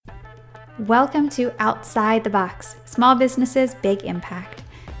Welcome to Outside the Box, Small Businesses, Big Impact.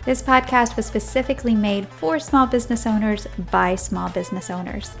 This podcast was specifically made for small business owners by small business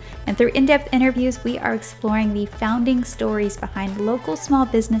owners. And through in-depth interviews, we are exploring the founding stories behind local small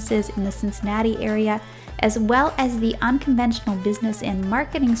businesses in the Cincinnati area, as well as the unconventional business and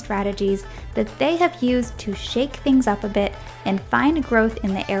marketing strategies that they have used to shake things up a bit and find growth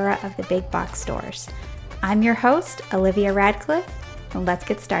in the era of the big box stores. I'm your host, Olivia Radcliffe, and let's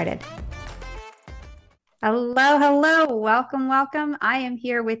get started. Hello. Welcome. I am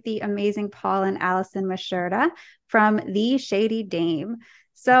here with the amazing Paul and Allison Masherda from the Shady Dame.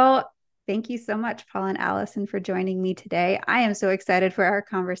 So thank you so much, Paul and Allison, for joining me today. I am so excited for our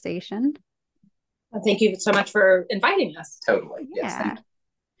conversation. Well, thank you so much for inviting us. Totally. Yes. Yeah.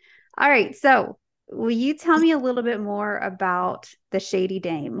 All right. So will you tell me a little bit more about the Shady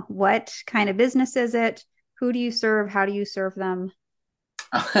Dame? What kind of business is it? Who do you serve? How do you serve them?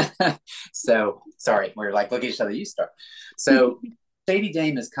 So sorry, we're like, look at each other, you start. So Shady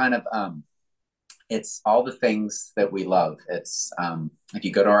Dame is kind of it's all the things that we love. It's if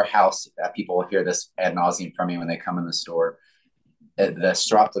you go to our house, people will hear this ad nauseum from me when they come in the store. The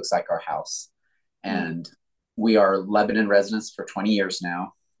shop looks like our house. And we are Lebanon residents for 20 years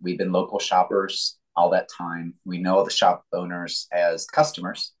now. We've been local shoppers all that time. We know the shop owners as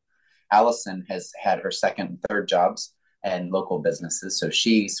customers. Allison has had her second and third jobs and local businesses. So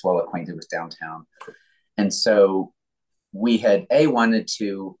she's well acquainted with downtown. And so we had wanted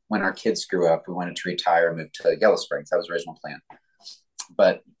to, when our kids grew up, we wanted to retire and move to Yellow Springs. That was the original plan.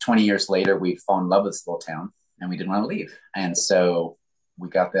 But 20 years later, we fell in love with this little town and we didn't want to leave. And so we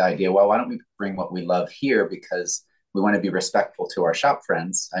got the idea, well, why don't we bring what we love here, because we want to be respectful to our shop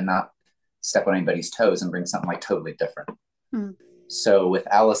friends and not step on anybody's toes and bring something like totally different. So with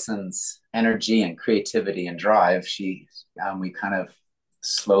Allison's energy and creativity and drive, we kind of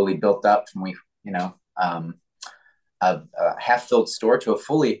slowly built up from a half-filled store to a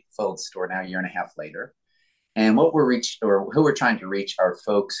fully filled store now, a year and a half later. And who we're trying to reach are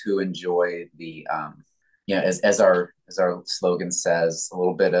folks who enjoy the as our slogan says, a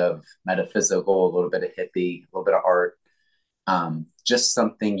little bit of metaphysical, a little bit of hippie, a little bit of art, just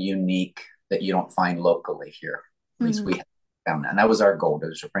something unique that you don't find locally here. At least we found that. And that was our goal,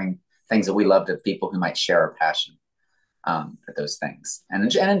 to bring things that we love to people who might share our passion for those things and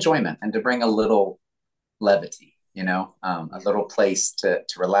enjoyment, and to bring a little levity, a little place to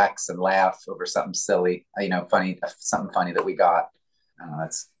relax and laugh over something silly, funny, something funny that we got.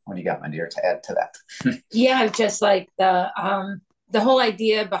 That's what do you got, my dear, to add to that? Yeah, just like the whole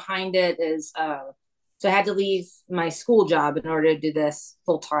idea behind it is, so I had to leave my school job in order to do this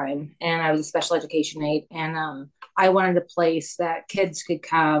full time, and I was a special education aide, and I wanted a place that kids could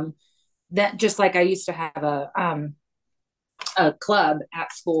come. That just like I used to have a club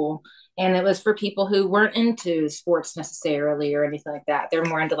at school, and it was for people who weren't into sports necessarily or anything like that. They're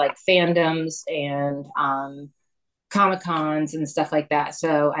more into like fandoms and Comic Cons and stuff like that.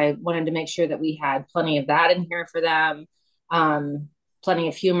 So I wanted to make sure that we had plenty of that in here for them. Plenty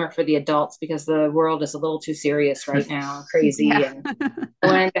of humor for the adults, because the world is a little too serious right now, crazy. Yeah. And I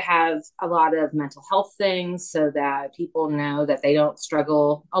wanted to have a lot of mental health things so that people know that they don't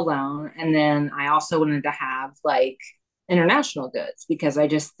struggle alone. And then I also wanted to have like international goods, because I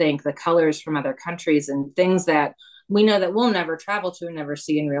just think the colors from other countries and things that we know that we'll never travel to and never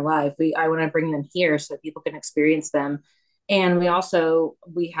see in real life, I want to bring them here so people can experience them. And we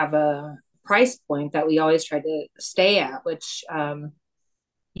have a price point that we always try to stay at, which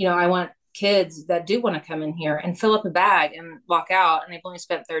I want kids that do want to come in here and fill up a bag and walk out, and they've only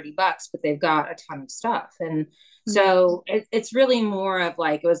spent $30, but they've got a ton of stuff. And so it's really more of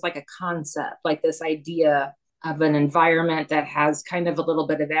like, it was like a concept, like this idea of an environment that has kind of a little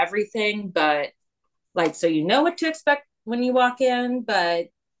bit of everything, but like, so you know what to expect when you walk in, but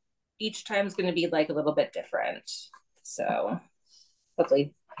each time is going to be like a little bit different. So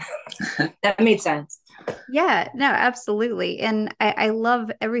hopefully that made sense. Yeah, no, absolutely. And I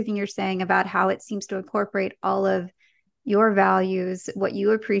love everything you're saying about how it seems to incorporate all of your values, what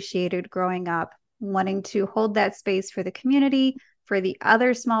you appreciated growing up, wanting to hold that space for the community, for the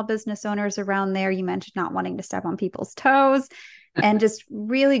other small business owners around there. You mentioned not wanting to step on people's toes and just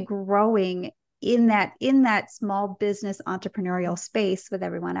really growing in that small business entrepreneurial space with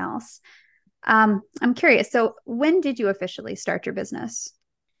everyone else. I'm curious. So when did you officially start your business?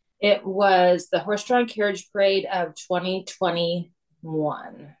 It was the horse-drawn carriage parade of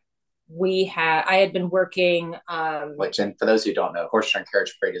 2021. I had been working. Which, and for those who don't know, horse-drawn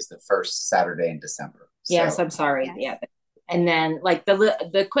carriage parade is the first Saturday in December. Yes, I'm sorry. Yes. Yeah. And then like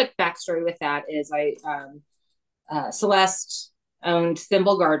the quick backstory with that is Celeste owned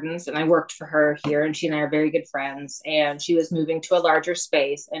Thimble Gardens, and I worked for her here, and she and I are very good friends. And she was moving to a larger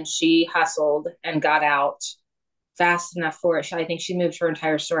space, and she hustled and got out fast enough for it. I think she moved her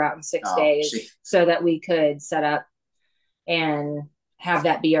entire store out in 6 days so that we could set up and have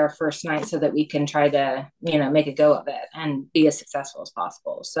that be our first night so that we can try to, make a go of it and be as successful as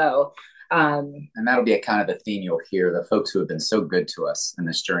possible. So, and that'll be a kind of the theme you'll hear, the folks who have been so good to us in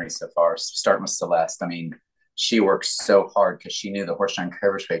this journey so far, starting with Celeste. I mean, she worked so hard because she knew the Horse-Shine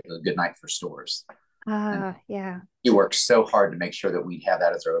Coverage Paper was a good night for stores. Yeah. She worked so hard to make sure that we'd have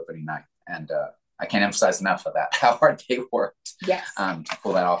that as our opening night. And I can't emphasize enough of that, how hard they worked to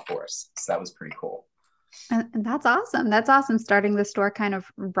pull that off for us. So that was pretty cool. And that's awesome. That's awesome. Starting the store kind of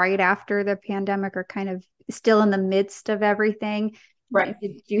right after the pandemic, or kind of still in the midst of everything. Right.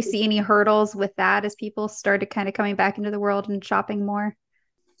 Did you see any hurdles with that as people started kind of coming back into the world and shopping more?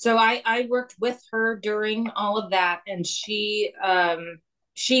 So I worked with her during all of that, and she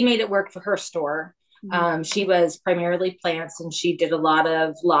made it work for her store. Mm-hmm. She was primarily plants, and she did a lot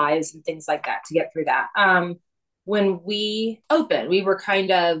of lives and things like that to get through that. When we opened, we were kind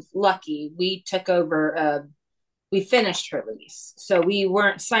of lucky. We took over, we finished her lease. So we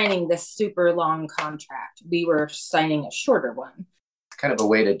weren't signing this super long contract. We were signing a shorter one. Kind of a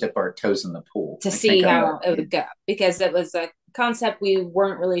way to dip our toes in the pool. To see how it would go, because it was a concept we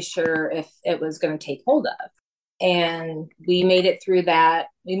weren't really sure if it was going to take hold of. And we made it through that.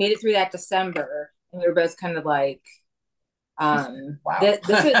 We made it through that December, and we were both kind of like, wow,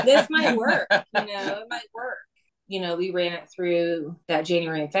 this might work. It might work. We ran it through that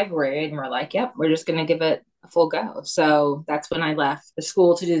January and February, and we're like, yep, we're just going to give it a full go. So that's when I left the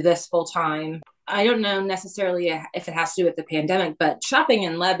school to do this full time. I don't know necessarily if it has to do with the pandemic, but shopping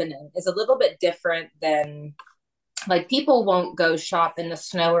in Lebanon is a little bit different than, like, people won't go shop in the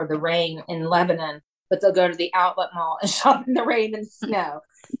snow or the rain in Lebanon, but they'll go to the outlet mall and shop in the rain and snow.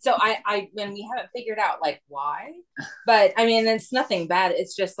 So when we haven't figured out like why, but I mean, it's nothing bad.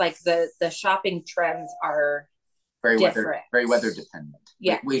 It's just like the shopping trends are very different. Very weather dependent.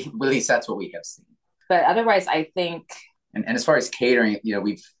 Yeah. We at least that's what we have seen. But otherwise, I think. And as far as catering,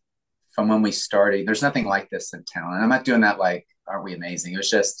 from when we started, there's nothing like this in town. And I'm not doing that like, aren't we amazing? It was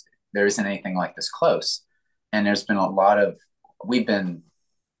just, there isn't anything like this close. And there's been we've been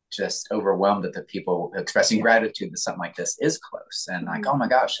just overwhelmed at the people expressing gratitude that something like this is close. And like, oh my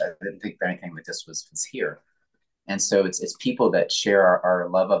gosh, I didn't think anything like this was here. And so it's people that share our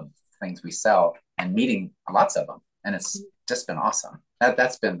love of things we sell and meeting lots of them. And it's just been awesome.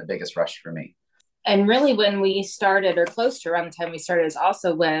 That's been the biggest rush for me. And really, when we started, or close to around the time we started, is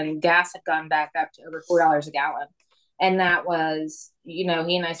also when gas had gone back up to over $4 a gallon. And that was, he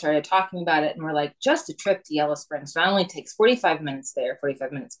and I started talking about it, and we're like, just a trip to Yellow Springs not only takes 45 minutes there,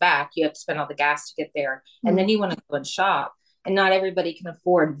 45 minutes back. You have to spend all the gas to get there. Mm-hmm. And then you want to go and shop. And not everybody can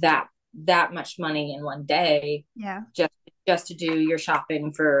afford that much money in one day. Yeah. Just to do your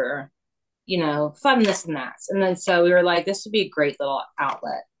shopping for, fun, this and that. And then so we were like, this would be a great little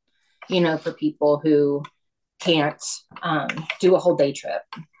outlet, for people who can't do a whole day trip.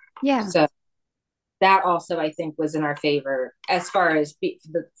 Yeah. So that also, I think, was in our favor as far as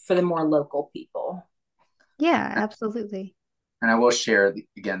for the more local people. Yeah, absolutely. And I will share,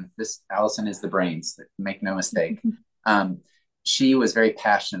 again, Allison is the brains, make no mistake. She was very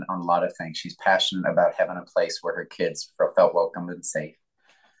passionate on a lot of things. She's passionate about having a place where her kids felt welcome and safe.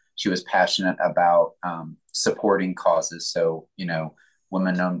 She was passionate about supporting causes. So,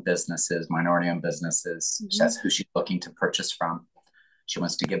 women-owned businesses, minority-owned businesses. Mm-hmm. That's who she's looking to purchase from. She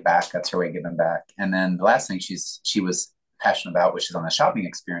wants to give back. That's her way of giving back. And then the last thing she was passionate about, which is on the shopping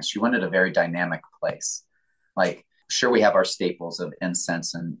experience, she wanted a very dynamic place. Like, sure, we have our staples of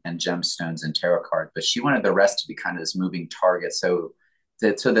incense and gemstones and tarot cards, but she wanted the rest to be kind of this moving target so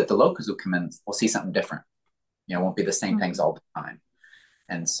that the locals who come in will see something different. It won't be the same things all the time.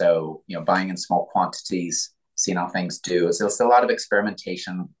 And so, buying in small quantities, seeing how things do. So it's a lot of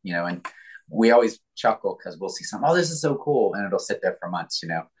experimentation, and we always chuckle because we'll see something, oh, this is so cool. And it'll sit there for months,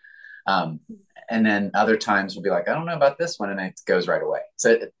 and then other times we'll be like, I don't know about this one. And it goes right away.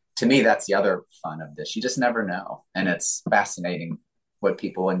 So to me, that's the other fun of this. You just never know. And it's fascinating what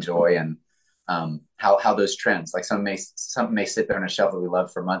people enjoy and how those trends, like something may sit there on a shelf that we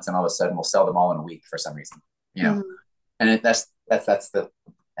love for months, and all of a sudden we'll sell them all in a week for some reason, and that's the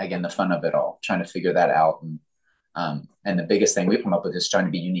fun of it all, trying to figure that out. And the biggest thing we've come up with is trying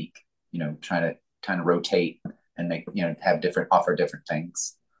to be unique, trying to rotate and make, offer different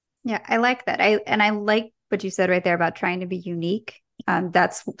things. Yeah, I like that. I like what you said right there about trying to be unique.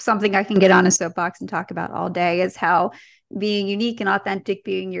 That's something I can get on a soapbox and talk about all day, is how being unique and authentic,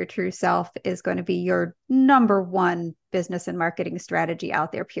 being your true self, is going to be your number one business and marketing strategy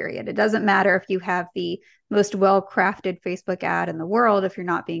out there, period. It doesn't matter if you have the most well-crafted Facebook ad in the world. If you're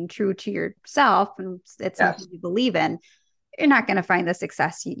not being true to yourself and it's something you believe in, you're not going to find the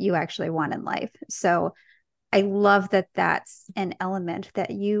success you actually want in life. So I love that that's an element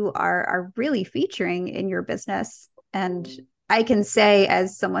that you are really featuring in your business. And I can say,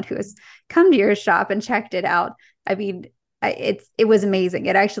 as someone who has come to your shop and checked it out, I mean, it was amazing.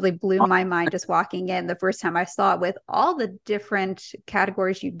 It actually blew my mind just walking in the first time I saw it, with all the different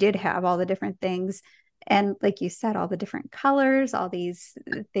categories you did have, all the different things. And like you said, all the different colors, all these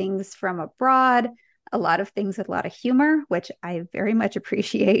things from abroad, a lot of things with a lot of humor, which I very much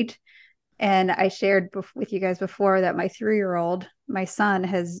appreciate. And I shared with you guys before that my 3-year-old, my son,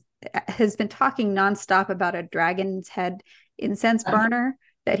 has been talking nonstop about a dragon's head incense burner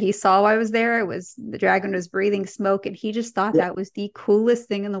that he saw while I was there. It was, the dragon was breathing smoke, and he just thought that was the coolest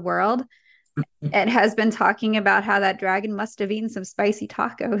thing in the world. And has been talking about how that dragon must have eaten some spicy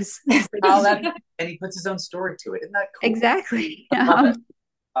tacos. And he puts his own story to it. Isn't that cool? Exactly. Love it.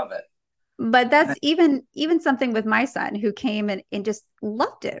 Love it. But that's even something with my son, who came and just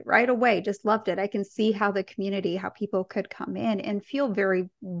loved it right away, just loved it. I can see how the community, how people could come in and feel very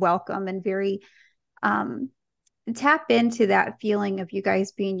welcome and very tap into that feeling of you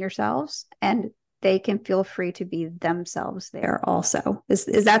guys being yourselves, and they can feel free to be themselves there also.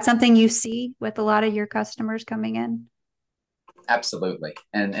 Is that something you see with a lot of your customers coming in? Absolutely.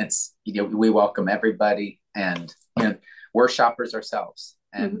 And it's, we welcome everybody, and, we're shoppers ourselves,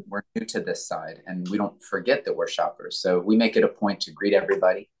 and we're new to this side, and we don't forget that we're shoppers. So we make it a point to greet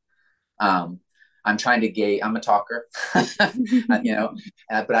everybody. I'm trying to gauge, I'm a talker, but I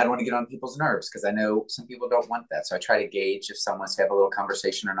don't want to get on people's nerves, because I know some people don't want that. So I try to gauge if someone wants to have a little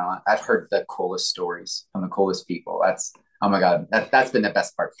conversation or not. I've heard the coolest stories from the coolest people. Oh my God, that's been the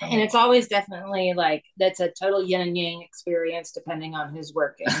best part for me. And it's always definitely like, that's a total yin and yang experience depending on who's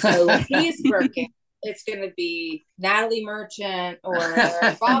working. So if he's working, it's going to be Natalie Merchant or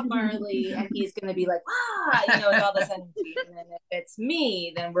Bob Marley, and he's going to be like, with all this energy. And then if it's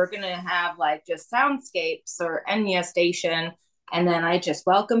me, then we're going to have like just soundscapes or Enya station. And then I just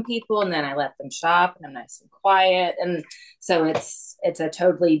welcome people, and then I let them shop, and I'm nice and quiet. And so it's a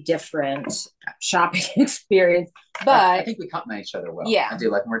totally different shopping experience. But I think we complement each other well. Yeah. I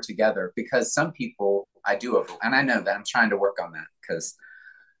do, like, when we're together, because some people I do and I know that I'm trying to work on that,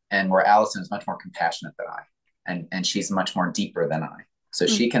 and where Allison is much more compassionate than I, and she's much more deeper than I. So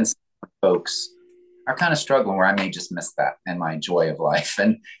she can see folks are kind of struggling, where I may just miss that in my joy of life.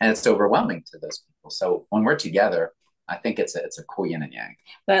 And it's overwhelming to those people. So when we're together, I think it's a cool yin and yang.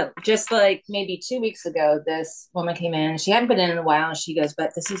 But just like maybe 2 weeks ago, this woman came in. She hadn't been in a while, and she goes,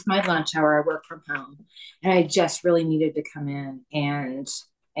 "But this is my lunch hour. I work from home, and I just really needed to come in and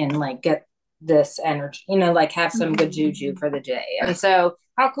like get this energy, like have some good juju for the day." And so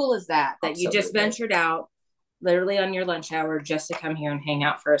how cool is that Absolutely. You just ventured out literally on your lunch hour just to come here and hang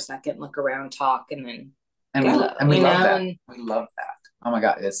out for a second, look around, talk, and then we love that. We love that. Oh my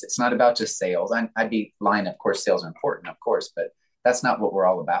God, it's not about just sales. I'd be lying. Of course, sales are important, of course, but that's not what we're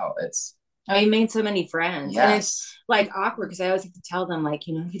all about. I made so many friends. Yes. And it's like awkward, because I always have to tell them, like,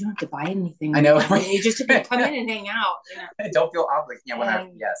 you don't have to buy anything. I know. You just have to come in and hang out. Don't feel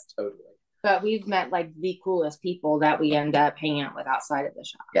obligated. Yes, totally. But we've met like the coolest people that we end up hanging out with outside of the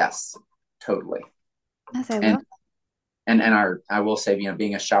shop. Yes, totally. Yes, I love and I will say,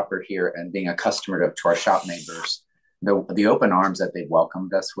 being a shopper here and being a customer to our shop neighbors, the open arms that they've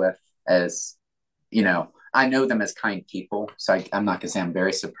welcomed us with, as I know them as kind people, so I'm not gonna say I'm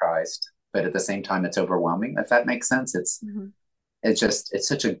very surprised, but at the same time, it's overwhelming, if that makes sense. It's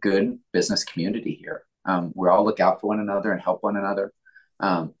such a good business community here. We all look out for one another and help one another.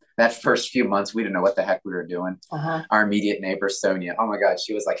 That first few months, we didn't know what the heck we were doing. Our immediate neighbor, Sonia, oh my God,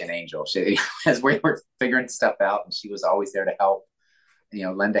 she was like an angel. She, as we were figuring stuff out, and she was always there to help,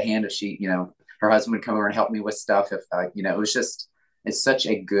 lend a hand if she, her husband would come over and help me with stuff. If, it's such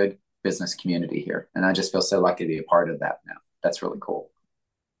a good business community here. And I just feel so lucky to be a part of that now. That's really cool.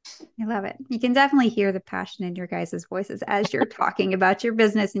 I love it. You can definitely hear the passion in your guys' voices as you're talking about your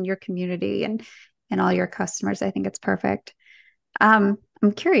business and your community and all your customers. I think it's perfect. I'm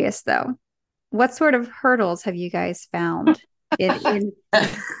curious though, what sort of hurdles have you guys found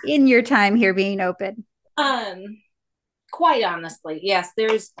in your time here being open? Quite honestly, yes,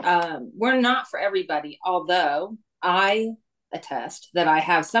 there's we're not for everybody, although I attest that I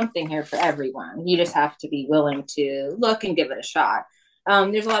have something here for everyone. You just have to be willing to look and give it a shot.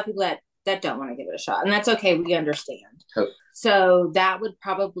 There's a lot of people that that don't want to give it a shot, and that's okay. We understand. So that would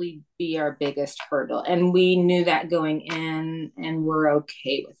probably be our biggest hurdle, and we knew that going in, and we're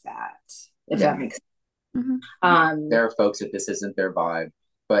okay with that. If that makes sense. There are folks that this isn't their vibe,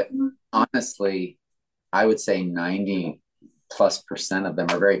 but honestly, I would say 90+% of them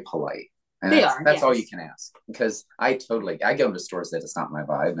are very polite. And that's all you can ask, because I go into stores that it's not my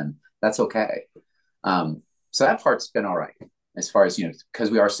vibe, and that's okay. So that part's been all right, as far as, because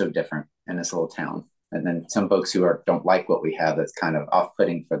we are so different in this little town. And then some folks who don't like what we have, that's kind of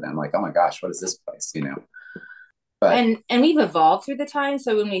off-putting for them. Like, oh my gosh, what is this place? But and we've evolved through the time.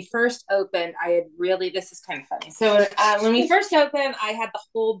 So when we first opened, this is kind of funny. So when we first opened, I had the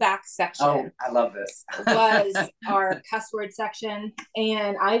whole back section. Oh, I love this. Was our cuss word section.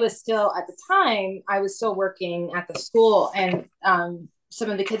 And I was still, at the time, working at the school, and some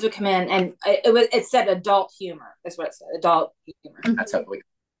of the kids would come in, and it said adult humor. That's what it said, adult humor. That's how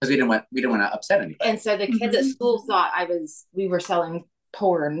because we didn't want to upset anybody. And so the kids at school thought we were selling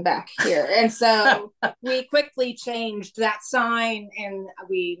porn back here, and so we quickly changed that sign, and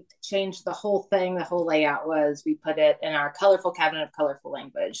we changed the whole thing. The whole layout was, we put it in our colorful cabinet of colorful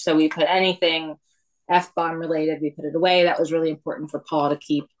language. So we put anything F-bomb related, we put it away. That was really important for Paul, to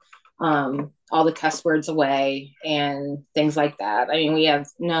keep all the cuss words away and things like that. I mean, we have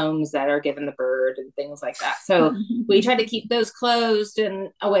gnomes that are given the bird and things like that. So we try to keep those closed and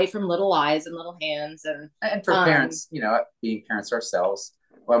away from little eyes and little hands. And for parents, being parents ourselves,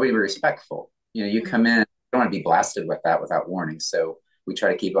 well, we were respectful. You come in, you don't want to be blasted with that without warning. So we try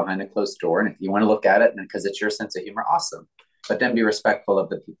to keep behind a closed door. And if you want to look at it, and because it's your sense of humor, awesome. But then be respectful of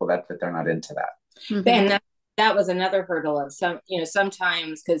the people that they're not into that. And that was another hurdle of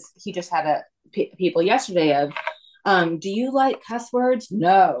sometimes, because he just had people yesterday of, do you like cuss words?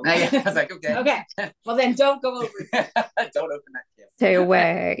 No. I was like, okay. Okay. Well, then don't go over here. Don't open that can. Stay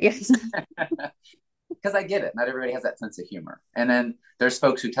away. Yes. Because I get it. Not everybody has that sense of humor. And then there's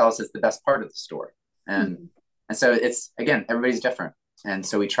folks who tell us it's the best part of the store. And so it's, again, everybody's different. And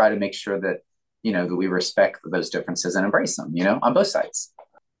so we try to make sure that, that we respect those differences and embrace them, on both sides.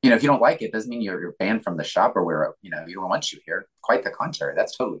 If you don't like it, doesn't mean you're banned from the shop, or we don't want you here. Quite the contrary.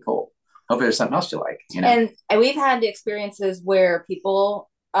 That's totally cool. Hopefully there's something else you like, And we've had the experiences where people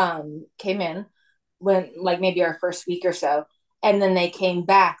came in when, like, maybe our first week or so, and then they came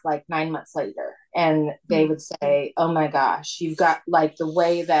back like 9 months later, and they would say, oh my gosh, you've got, like, the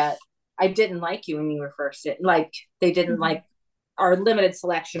way that I didn't like you when you were first in. Like, they didn't like our limited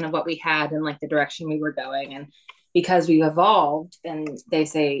selection of what we had and, like, the direction we were going. And because we've evolved, and they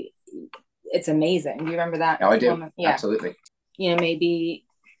say it's amazing. Do you remember that? Oh, I do. Yeah. Absolutely. Maybe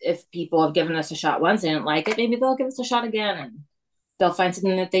if people have given us a shot once and didn't like it, maybe they'll give us a shot again, and they'll find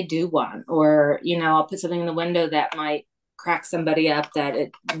something that they do want. Or, I'll put something in the window that might crack somebody up that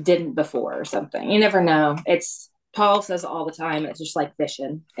it didn't before, or something. You never know. Paul says all the time, it's just like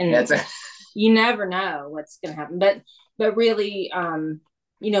fishing, and you never know what's going to happen. But really,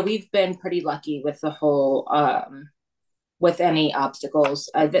 we've been pretty lucky with the whole, with any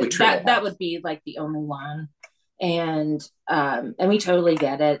obstacles. That would be like the only one. And we totally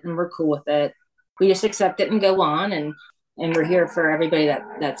get it, and we're cool with it. We just accept it and go on, and we're here for everybody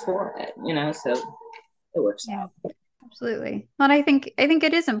that's for it, so it works out. Absolutely. Well, I think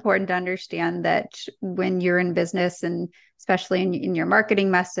it is important to understand that when you're in business, and especially in your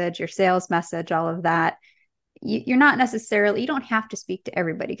marketing message, your sales message, all of that, you don't have to speak to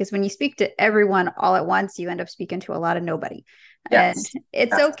everybody, because when you speak to everyone all at once, you end up speaking to a lot of nobody. Yes. And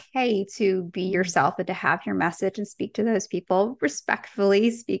it's okay to be yourself and to have your message and speak to those people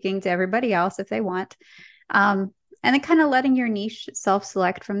respectfully, speaking to everybody else if they want. And then kind of letting your niche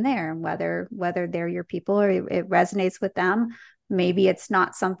self-select from there, and whether they're your people or it resonates with them. Maybe it's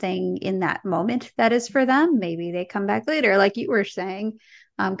not something in that moment that is for them. Maybe they come back later, like you were saying,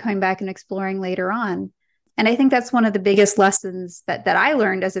 coming back and exploring later on. And I think that's one of the biggest lessons that I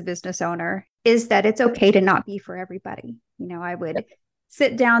learned as a business owner, is that it's okay to not be for everybody. I would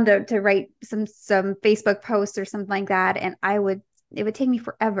sit down to write some Facebook posts or something like that, and it would take me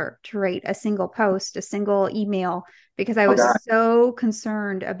forever to write a single post, a single email, because I was so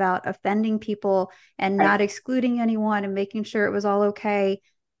concerned about offending people and not excluding anyone and making sure it was all okay.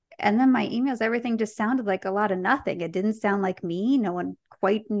 And then my emails, everything just sounded like a lot of nothing. It didn't sound like me. No one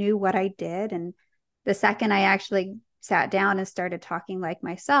quite knew what I did. And the second I actually sat down and started talking like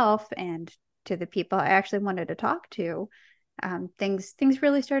myself and to the people I actually wanted to talk to, things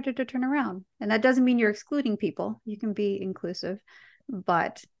really started to turn around. And that doesn't mean you're excluding people. You can be inclusive,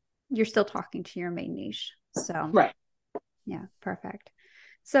 but you're still talking to your main niche. So, right. Yeah, perfect.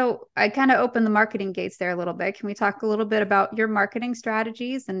 So I kind of opened the marketing gates there a little bit. Can we talk a little bit about your marketing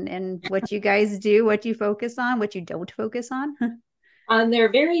strategies and what you guys do, what you focus on, what you don't focus on?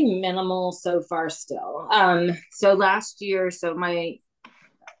 They're very minimal so far still. So last year, so my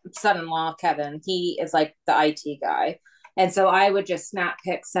son-in-law, Kevin, he is like the IT guy. And so I would just snap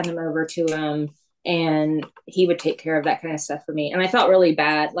pics, send them over to him, and he would take care of that kind of stuff for me. And I felt really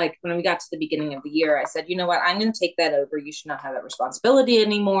bad. Like when we got to the beginning of the year, I said, you know what, I'm going to take that over. You should not have that responsibility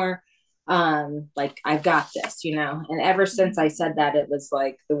anymore. Like I've got this, and ever since I said that, it was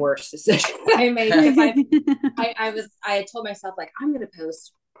like the worst decision I made. I had told myself like, I'm going to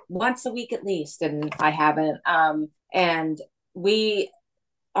post once a week at least. And I haven't. And we,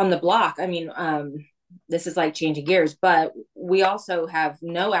 on the block, this is like changing gears, but we also have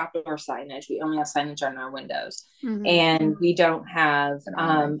no outdoor signage. We only have signage on our windows, and we don't have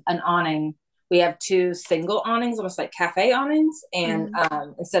an awning. We have 2 single awnings, almost like cafe awnings, and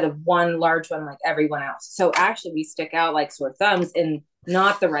instead of one large one like everyone else. So actually, we stick out like sore thumbs in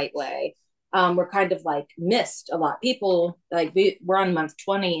not the right way. We're kind of like missed a lot. People like we're on month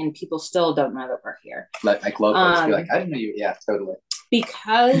 20, and people still don't know that we're here. Like locals, be like, I didn't know you. Yeah, totally.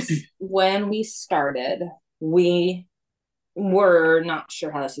 Because when we started, we were not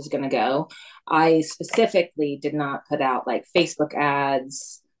sure how this was going to go. I specifically did not put out like Facebook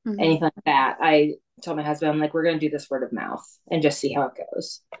ads, anything like that. I told my husband, I'm like, we're going to do this word of mouth and just see how it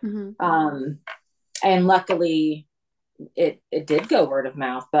goes. And luckily it did go word of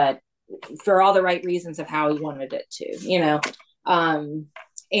mouth, but for all the right reasons of how he wanted it to,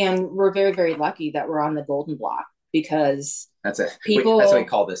 and we're very, very lucky that we're on the golden block, because that's what we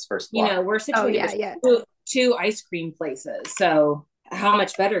call this first block. We're situated with 2 ice cream places. So how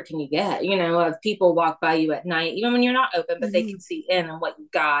much better can you get? If people walk by you at night, even when you're not open, but they can see in on what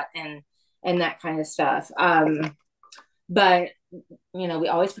you've got and that kind of stuff. But we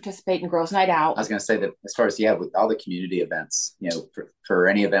always participate in Girls' Night Out. I was going to say that as far as with all the community events, for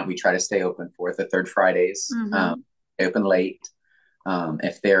any event, we try to stay open for the third Fridays. Open late.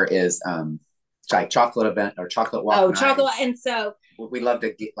 If there is like chocolate event or chocolate walk. Oh, chocolate. And so we love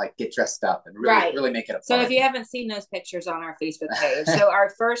to get dressed up and really make it a party. So if you haven't seen those pictures on our Facebook page, so our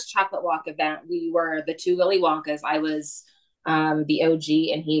first chocolate walk event, we were the 2 Willy Wonkas. I was the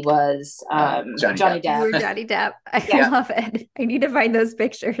OG, and he was Johnny Depp. You were Johnny Depp. I love it. I need to find those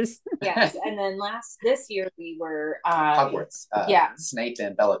pictures. Yes. And then this year we were Hogwarts. Snape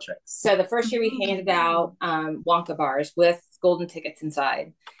and Bellatrix. So the first year we handed out Wonka bars with golden tickets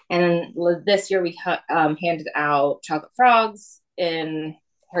inside. And then this year we handed out chocolate frogs in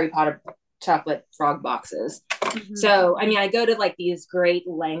Harry Potter chocolate frog boxes. So, I go to like these great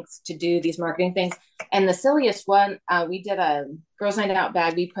lengths to do these marketing things. And the silliest one, we did a Girls' Night Out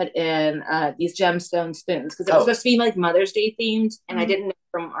bag. We put in these gemstone spoons because it was supposed to be like Mother's Day themed. And I didn't know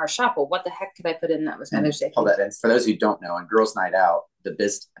from our shop, well, what the heck could I put in that was Mother's Day themed? And for those who don't know, on Girls' Night Out, the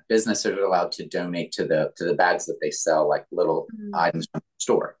businesses are allowed to donate to the bags that they sell, like little items from the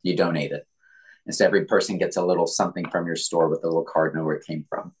store. You donate it. And so every person gets a little something from your store with a little card, know where it came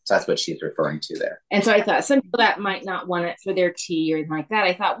from. So that's what she's referring to there. And so I thought some people that might not want it for their tea or anything like that,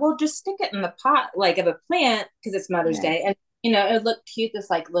 I thought, well, just stick it in the pot, like of a plant, because it's Mother's Day. And, it looked cute,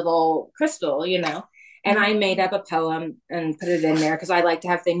 this like little crystal, and I made up a poem and put it in there because I like to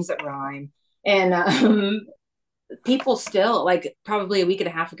have things that rhyme. And people still, like probably a week and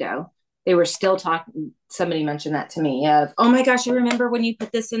a half ago, they were still talking. Somebody mentioned that to me of, oh my gosh, I remember when you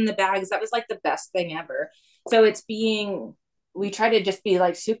put this in the bags. That was like the best thing ever. So we try to just be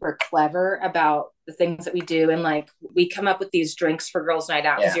like super clever about the things that we do. And like, we come up with these drinks for Girls' Night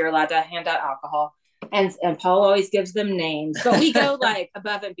Out because you're allowed to hand out alcohol. And Paul always gives them names, but we go like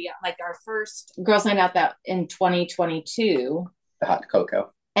above and beyond. Like our first Girls' Night Out that in 2022, the hot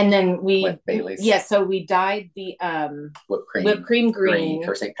cocoa. And then with Bailey's. So we dyed the whipped cream green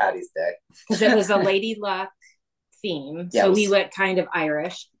for St. Patty's Day because it was a Lady Luck theme. Yeah, so we went kind of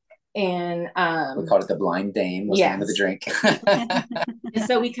Irish, and we called it the Blind Dame. Was the name of the drink. And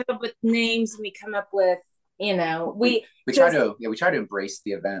so we come up with names, and we come up with we try to embrace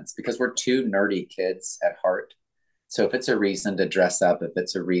the events because we're 2 nerdy kids at heart. So if it's a reason to dress up, if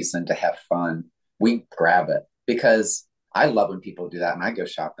it's a reason to have fun, we grab it because I love when people do that and I go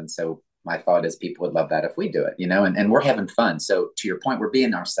shopping. So my thought is people would love that if we do it, and we're having fun. So to your point, we're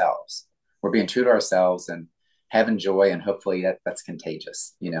being ourselves. We're being true to ourselves and having joy, and hopefully that's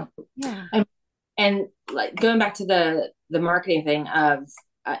contagious, Yeah. And like going back to the marketing thing of,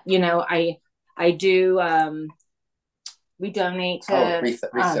 I do, we donate to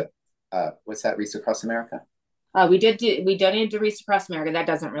RISA. What's that? RISA Across America? We donated to RISA Across America. That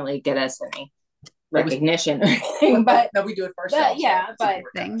doesn't really get us any recognition or anything, but no, we do it for ourselves.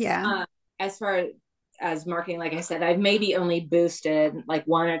 As far as marketing, like I said, I've maybe only boosted like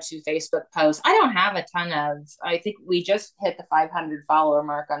 1 or 2 Facebook posts. I don't have a ton of, I think we just hit the 500 follower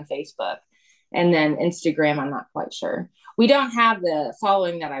mark on Facebook, and then Instagram, I'm not quite sure. We don't have the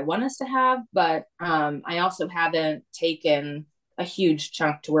following that I want us to have, but I also haven't taken a huge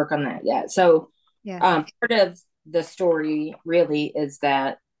chunk to work on that yet. So part of the story really is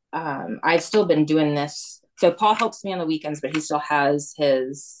that I've still been doing this. So Paul helps me on the weekends, but he still has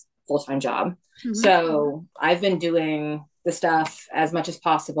his full-time job. Mm-hmm. So I've been doing the stuff as much as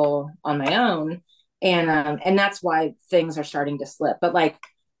possible on my own. And that's why things are starting to slip. But like,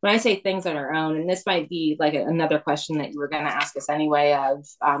 when I say things on our own, and this might be like another question that you were going to ask us anyway, of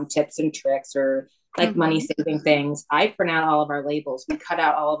tips and tricks or like money saving things. I print out all of our labels. We cut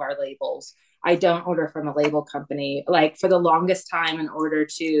out all of our labels. I don't order from a label company. Like for the longest time, in order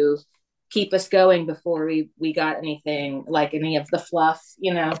to keep us going before we got anything, like any of the fluff,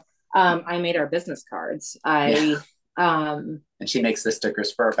 I made our business cards. And she makes the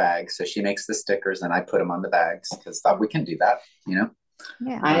stickers for our bags. So she makes the stickers and I put them on the bags because thought we can do that, Yeah.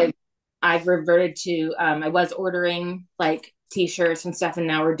 I've reverted to, I was ordering like t-shirts and stuff, and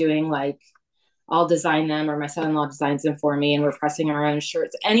now we're doing like, I'll design them, or my son-in-law designs them for me, and we're pressing our own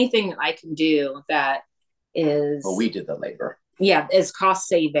shirts. Anything that I can do that is, well, we did the labor. Yeah, is cost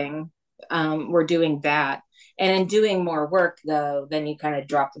saving. We're doing that, and in doing more work though, then you kind of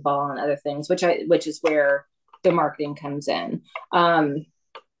drop the ball on other things, which is where the marketing comes in.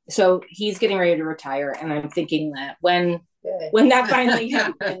 So he's getting ready to retire, and I'm thinking that when that finally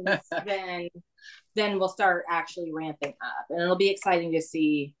happens, then we'll start actually ramping up, and it'll be exciting to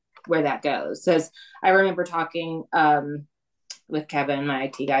see where that goes. Because I remember talking with Kevin, my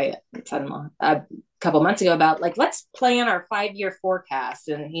IT guy, son-in-law, a couple months ago about like, let's plan our 5-year forecast,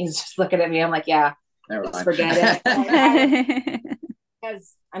 and he's just looking at me. I'm like, yeah, let's forget it.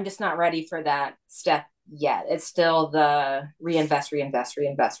 Because I'm just not ready for that step yet. It's still the reinvest.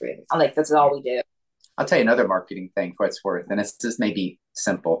 Like, that's all we do. I'll tell you another marketing thing for what it's worth, and it's just maybe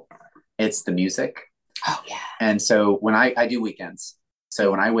simple. It's the music. Oh yeah. And so when I do weekends,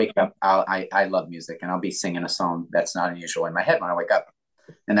 so when I wake up, I love music, and I'll be singing a song that's not unusual in my head when I wake up,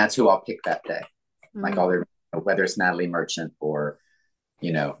 and that's who I'll pick that day. Like whether it's Natalie Merchant or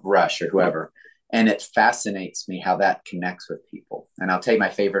Rush or whoever. And it fascinates me how that connects with people. And I'll tell you my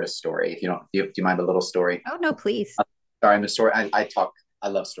favorite story. If you don't, do you mind a little story? Oh no, please. Sorry, I'm a story. I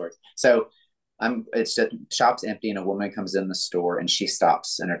love stories. So it's just shop's empty, and a woman comes in the store, and she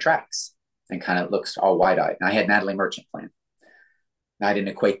stops in her tracks and kind of looks all wide-eyed. And I had Natalie Merchant playing. I didn't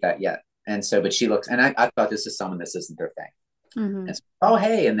equate that yet. And so, but she looks, and I thought, this is someone, this isn't their thing. Mm-hmm. And so, oh,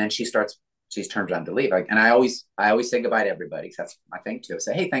 hey. And then she turns around to leave. And I always say goodbye to everybody, because that's my thing too. I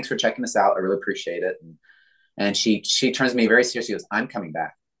say, hey, thanks for checking us out. I really appreciate it. And she turns to me very seriously. She goes, I'm coming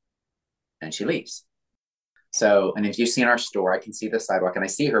back. And she leaves. So, and if you see in our store, I can see the sidewalk, and I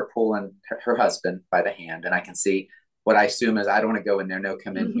see her pulling her husband by the hand, and I can see what I assume is, I don't want to go in there. No,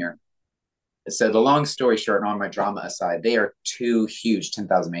 come in here. So the long story short, and all my drama aside, they are 2 huge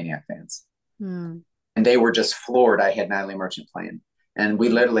 10,000 Maniac fans. And they were just floored I had Natalie Merchant playing. And we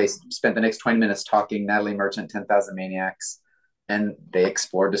literally spent the next 20 minutes talking Natalie Merchant, 10,000 Maniacs. And they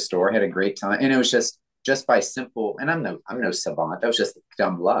explored the store, had a great time. And it was just by simple, and I'm no savant. That was just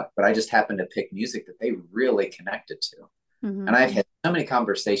dumb luck. But I just happened to pick music that they really connected to. Mm-hmm. And I've had so many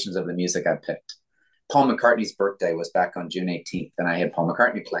conversations of the music I picked. Paul McCartney's birthday was back on June 18th, and I had Paul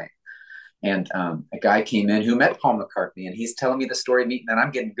McCartney playing. And a guy came in who met Paul McCartney, and he's telling me the story of meeting, and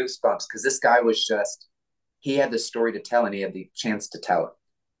I'm getting goosebumps, because this guy was he had the story to tell, and he had the chance to tell it.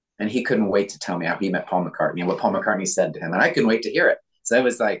 And he couldn't wait to tell me how he met Paul McCartney and what Paul McCartney said to him. And I couldn't wait to hear it. So it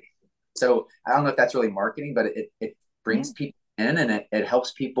was like, so I don't know if that's really marketing, but it brings people in, and it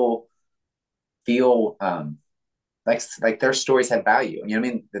helps people feel like their stories have value. You know what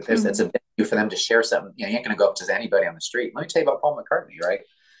I mean? That it's a value for them to share something. You ain't going to go up to anybody on the street. Let me tell you about Paul McCartney, right?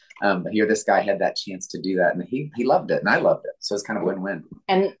 But here, this guy had that chance to do that, and he loved it, and I loved it. So it's kind of win-win.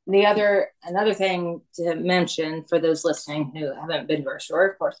 And another thing to mention for those listening who haven't been to our store,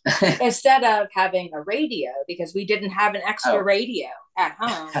 of course, instead of having a radio, because we didn't have an extra radio at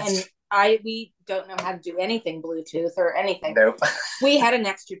home, and we don't know how to do anything Bluetooth or anything. Nope. We had an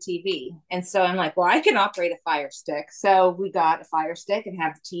extra TV. And so I'm like, well, I can operate a Fire Stick. So we got a Fire Stick and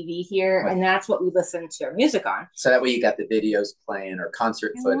have the TV here. Right. And that's what we listen to our music on. So that way you got the videos playing or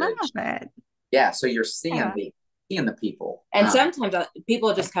concert footage. Love it. Yeah. So you're seeing the people. And sometimes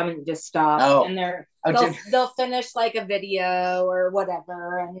people just come and just stop, and they'll finish like a video or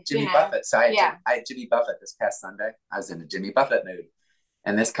whatever. And Jimmy Buffett. So I had Jimmy Buffett this past Sunday. I was in a Jimmy Buffett mood.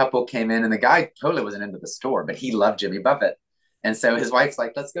 And this couple came in, and the guy totally wasn't into the store, but he loved Jimmy Buffett. And so his wife's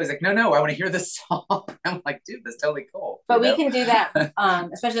like, let's go. He's like, no, I want to hear this song. I'm like, dude, that's totally cool. But we can do that,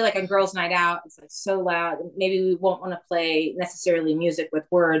 especially like on girls' night out. It's like so loud. Maybe we won't want to play necessarily music with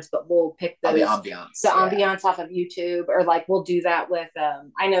words, but we'll pick those, the ambiance off of YouTube, or like we'll do that with.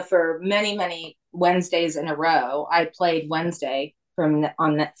 I know for many Wednesdays in a row, I played Wednesday from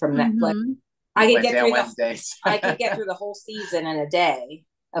Netflix. I could get through the whole season in a day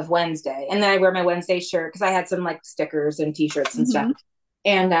of Wednesday, and then I wear my Wednesday shirt because I had some like stickers and T-shirts and stuff.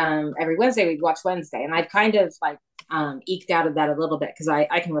 And every Wednesday we'd watch Wednesday, and I've kind of like eked out of that a little bit because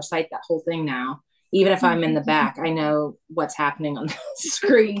I can recite that whole thing now. Even if I'm in the back, I know what's happening on the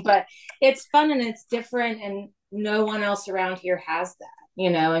screen. But it's fun and it's different, and no one else around here has that.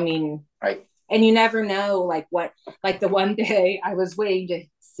 You know, I mean, right. And you never know, like what, like the one day I was waiting to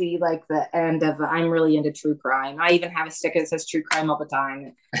see like the end of, I'm really into true crime. I even have a sticker that says true crime all the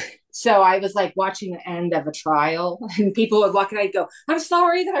time. So I was like watching the end of a trial, and people would walk in, I'd go, I'm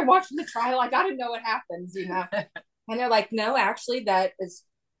sorry that I watched the trial. I got to know what happens, you know? And they're like, no, actually that is,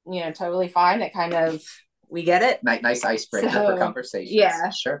 you know, totally fine. It kind of, we get it. Nice icebreaker for conversations. Yeah.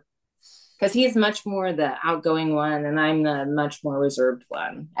 Sure. Because he's much more the outgoing one, and I'm the much more reserved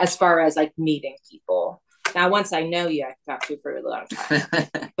one as far as like meeting people. Now, once I know you, I can talk to you for a long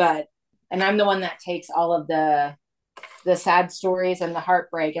time. And I'm the one that takes all of the sad stories and the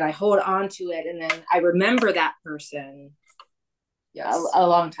heartbreak, and I hold on to it, and then I remember that person a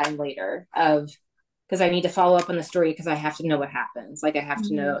long time later because I need to follow up on the story because I have to know what happens. Like I have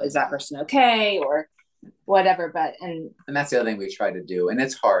to know, is that person okay or whatever. And that's the other thing we try to do, and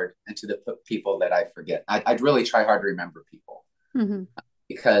it's hard, and to the people that I forget, I'd really try hard to remember people,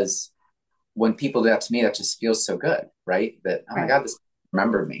 because when people do that to me, that just feels so good, right? That, oh my God, this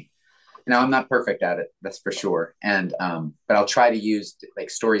remembered me. You know, I'm not perfect at it, that's for sure, and but I'll try to use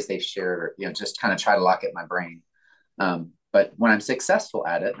like stories they've shared, or, you know, just kind of try to lock it in my brain. But when I'm successful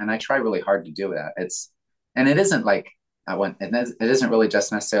at it, and I try really hard to do that, it isn't like it isn't really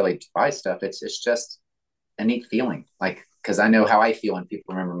just necessarily to buy stuff. It's just a neat feeling, like, because I know how I feel when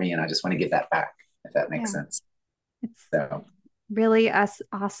people remember me, and I just want to give that back, if that makes sense. It's really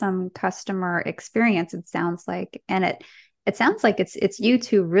awesome customer experience, it sounds like. And it sounds like it's you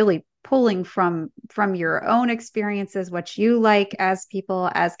two really pulling from your own experiences, what you like as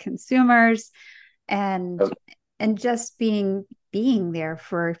people, as consumers, and just being there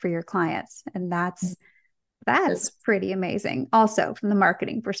for your clients. And that's pretty amazing also from the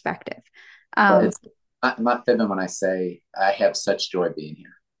marketing perspective. I'm not fibbing when I say I have such joy being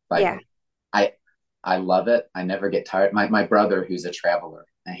here. Like, I love it. I never get tired. My brother, who's a traveler,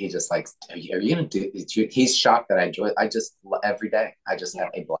 and he just like, are you going to do, he's shocked that I enjoy it. I just, every day, I just have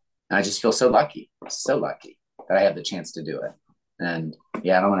a blast. And I just feel so lucky that I have the chance to do it. And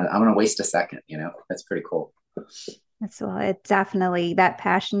yeah, I don't want to waste a second, you know. That's pretty cool. It definitely, that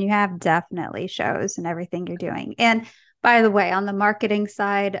passion you have definitely shows in everything you're doing. And by the way, on the marketing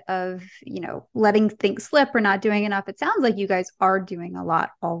side of, you know, letting things slip or not doing enough, it sounds like you guys are doing a lot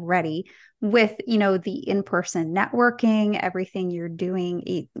already with, you know, the in-person networking, everything you're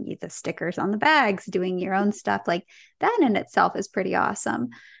doing, the stickers on the bags, doing your own stuff. Like that in itself is pretty awesome.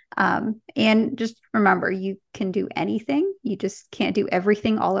 And just remember, you can do anything. You just can't do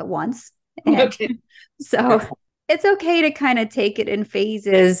everything all at once. And so it's okay to kind of take it in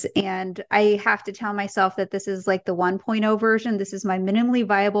phases. And I have to tell myself that this is like the 1.0 version. This is my minimally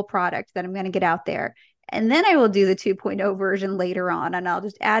viable product that I'm going to get out there. And then I will do the 2.0 version later on. And I'll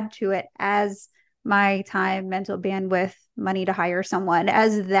just add to it as my time, mental bandwidth, money to hire someone,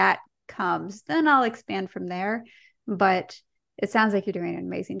 as that comes. Then I'll expand from there. But it sounds like you're doing an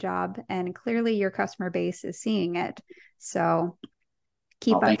amazing job. And clearly your customer base is seeing it. So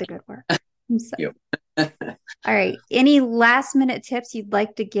keep up the good work. Thank you. All right. Any last minute tips you'd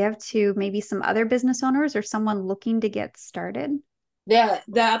like to give to maybe some other business owners or someone looking to get started? The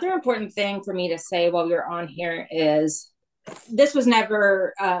other important thing for me to say while we're on here is this was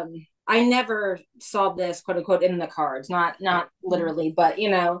never, I never saw this quote unquote in the cards, not literally, but you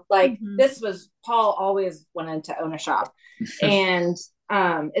know, like this was, Paul always wanted to own a shop. And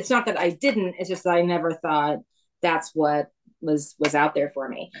it's not that I didn't, it's just that I never thought that's what was out there for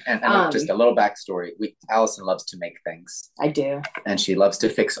me. And just a little backstory. Allison loves to make things. I do. And she loves to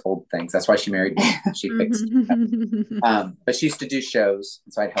fix old things. That's why she married me. She fixed but she used to do shows,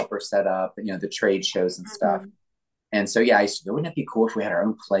 and so I'd help her set up, you know, the trade shows and stuff. And so I used to go, wouldn't it be cool if we had our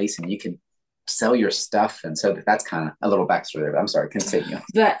own place and you could sell your stuff? And so that's kind of a little backstory there, but I'm sorry, continue.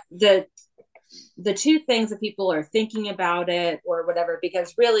 But the two things that people are thinking about it or whatever,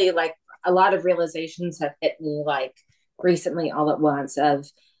 because really like a lot of realizations have hit me like recently all at once of,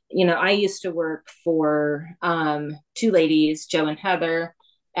 I used to work for two ladies, Joe and Heather,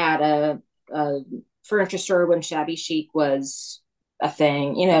 at a furniture store when shabby chic was a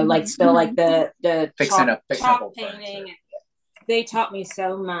thing, like still like the chalk painting. They taught me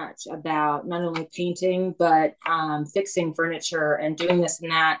so much about not only painting, but fixing furniture and doing this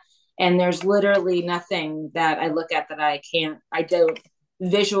and that. And there's literally nothing that I look at that I don't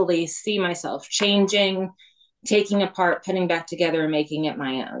visually see myself changing, taking apart, putting back together, and making it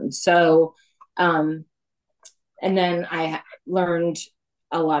my own. So, and then I learned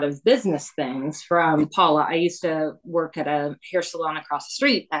a lot of business things from Paula. I used to work at a hair salon across the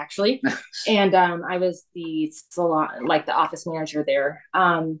street, actually. And I was the salon, like the office manager there.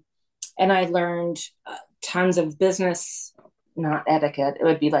 And I learned tons of business, not etiquette. It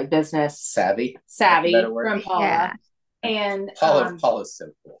would be like business savvy from Paula. Yeah. And Paula's so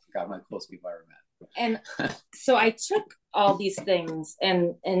cool. Got my coolest people I ever met. And so I took all these things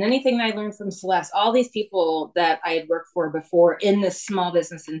and anything that I learned from Celeste, all these people that I had worked for before in this small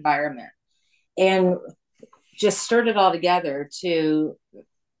business environment, and just stirred it all together to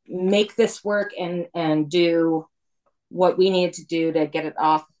make this work and do what we needed to do to get it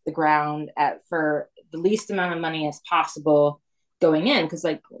off the ground for the least amount of money as possible going in. Because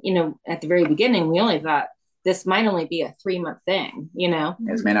at the very beginning, we only thought this might only be a 3-month thing, It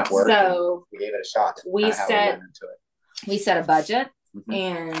may not work. So we gave it a shot. We set a budget,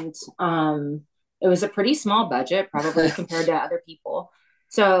 and it was a pretty small budget, probably compared to other people.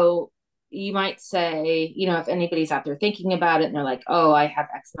 So you might say, if anybody's out there thinking about it and they're like, oh, I have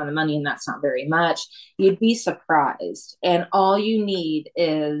X amount of money and that's not very much, you'd be surprised. And all you need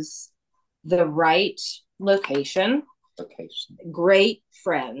is the right location, great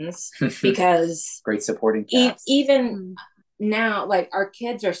friends, because great supporting cast. Even now, like, our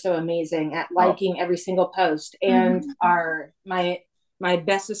kids are so amazing at liking every single post, and my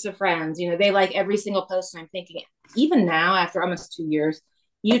bestest of friends, they like every single post. And I'm thinking, even now after almost 2 years,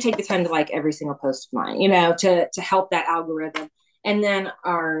 you take the time to like every single post of mine, to help that algorithm. And then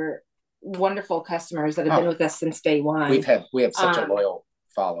our wonderful customers that have been with us since day one. We have such a loyal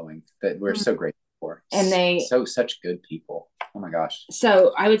following that we're so grateful for. And such good people. Oh my gosh.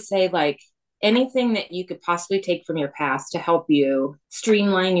 So I would say, like, anything that you could possibly take from your past to help you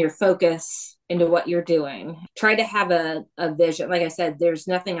streamline your focus into what you're doing. Try to have a vision. Like I said, there's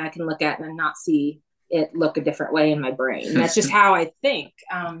nothing I can look at and not see it look a different way in my brain. That's just how I think.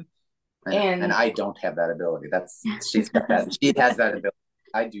 And I don't have that ability. She's got that. She has that ability.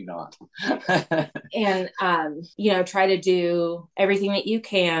 I do not. And, try to do everything that you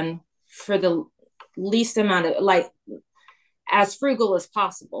can for the least amount of, like, as frugal as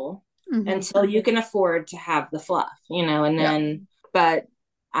possible until you can afford to have the fluff, and then, but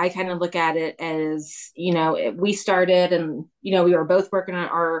I kind of look at it as, we started and, we were both working on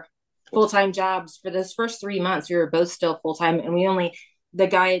our full-time jobs for those first 3 months. We were both still full-time, and the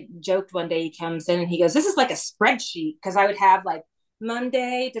guy joked one day, he comes in and he goes, this is like a spreadsheet. Cause I would have like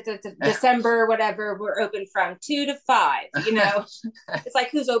Monday to December, whatever, we're open from 2 to 5, it's like,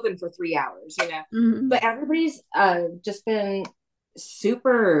 who's open for 3 hours, but everybody's just been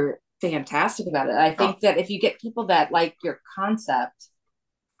super fantastic about it. I think that if you get people that like your concept,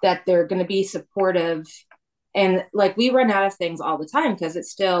 that they're going to be supportive. And like, we run out of things all the time because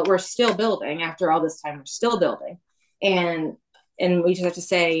we're still building. After all this time, we're still building. And we just have to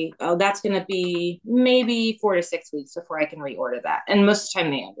say, oh, that's going to be maybe 4 to 6 weeks before I can reorder that. And most of the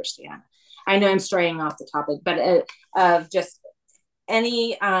time they understand. I know I'm straying off the topic, but of just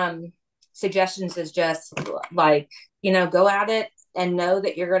any suggestions is just like, go at it and know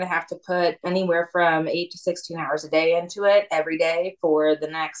that you're going to have to put anywhere from 8 to 16 hours a day into it every day for the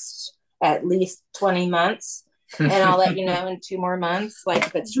next at least 20 months. And I'll let you know in 2 more months, like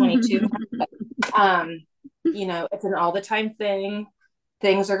if it's 22. It's an all the time thing.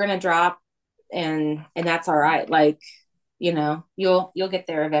 Things are going to drop, and that's all right. Like, you'll get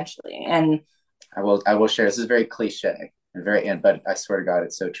there eventually. And I will share. This is very cliche and but I swear to God,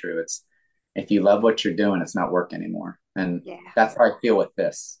 it's so true. It's, if you love what you're doing, it's not work anymore. And that's how I feel with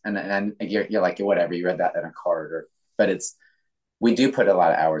this. And you're like, whatever, you read that in a card, but we do put a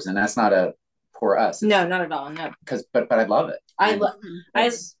lot of hours, and that's not a poor us. No, not at all. No, but I love it. I love working.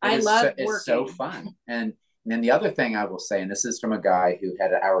 It's so fun. And then the other thing I will say, and this is from a guy who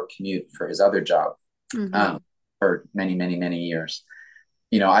had an hour commute for his other job for many, many, many years.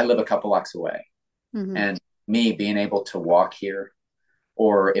 I live a couple blocks away, and me being able to walk here,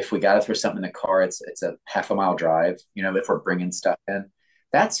 or if we got to throw something in the car, it's a half a mile drive. If we're bringing stuff in,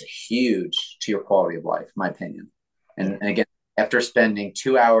 that's huge to your quality of life, in my opinion. And again, after spending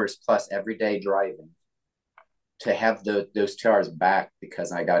 2 hours plus every day driving to have those 2 hours back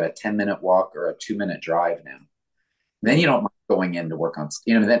because I got a 10-minute walk or a 2-minute drive now. Then you don't mind going in to work on,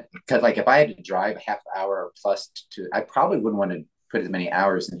 then because like if I had to drive a half hour plus I probably wouldn't want to put as many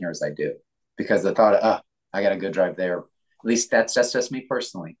hours in here as I do, because the thought of, oh, I got to go drive there. At least that's just me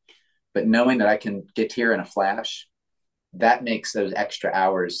personally. But knowing that I can get here in a flash, that makes those extra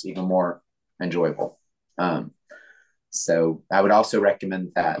hours even more enjoyable. So I would also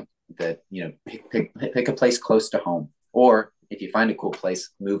recommend that pick a place close to home, or if you find a cool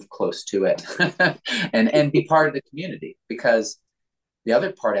place, move close to it, and be part of the community. Because the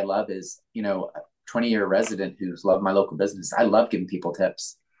other part I love is, a 20-year resident who's loved my local business. I love giving people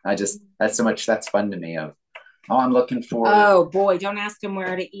tips. That's fun to me. I'm looking for. Oh boy, don't ask them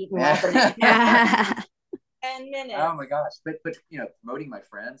where to eat in Lebanon. 10 minutes. Oh my gosh. But promoting my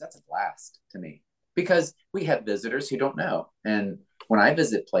friends, that's a blast to me, because we have visitors who don't know. And when I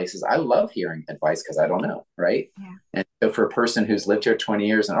visit places, I love hearing advice because I don't know, right? Yeah. And so for a person who's lived here 20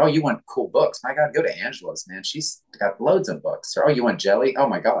 years and, oh, you want cool books? My God, go to Angela's, man. She's got loads of books. Or, oh, you want jelly? Oh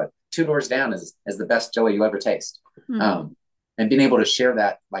my God, 2 doors down is the best jelly you'll ever taste. Mm-hmm. And being able to share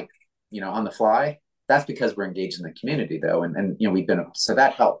that, on the fly, that's because we're engaged in the community though. And so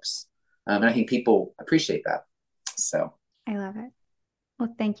that helps. And I think people appreciate that. So I love it.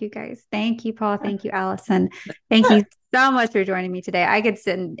 Well, thank you guys. Thank you, Paul. Thank you, Allison. Thank you so much for joining me today. I could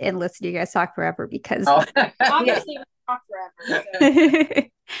sit and listen to you guys talk forever because obviously we talk forever. So.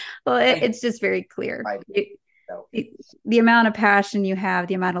 Well, it's just very clear. The amount of passion you have,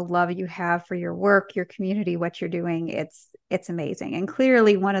 the amount of love you have for your work, your community, what you're doing, it's amazing. And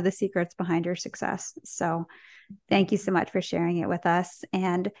clearly one of the secrets behind your success. So thank you so much for sharing it with us.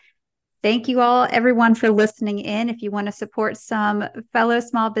 And thank you all, everyone, for listening in. If you want to support some fellow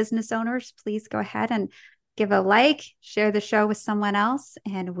small business owners, please go ahead and give a like, share the show with someone else,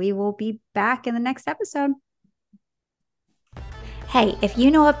 and we will be back in the next episode. Hey, if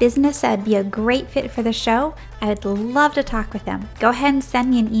you know a business that'd be a great fit for the show, I would love to talk with them. Go ahead and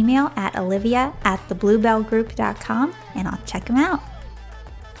send me an email at olivia@thebluebellgroup.com and I'll check them out.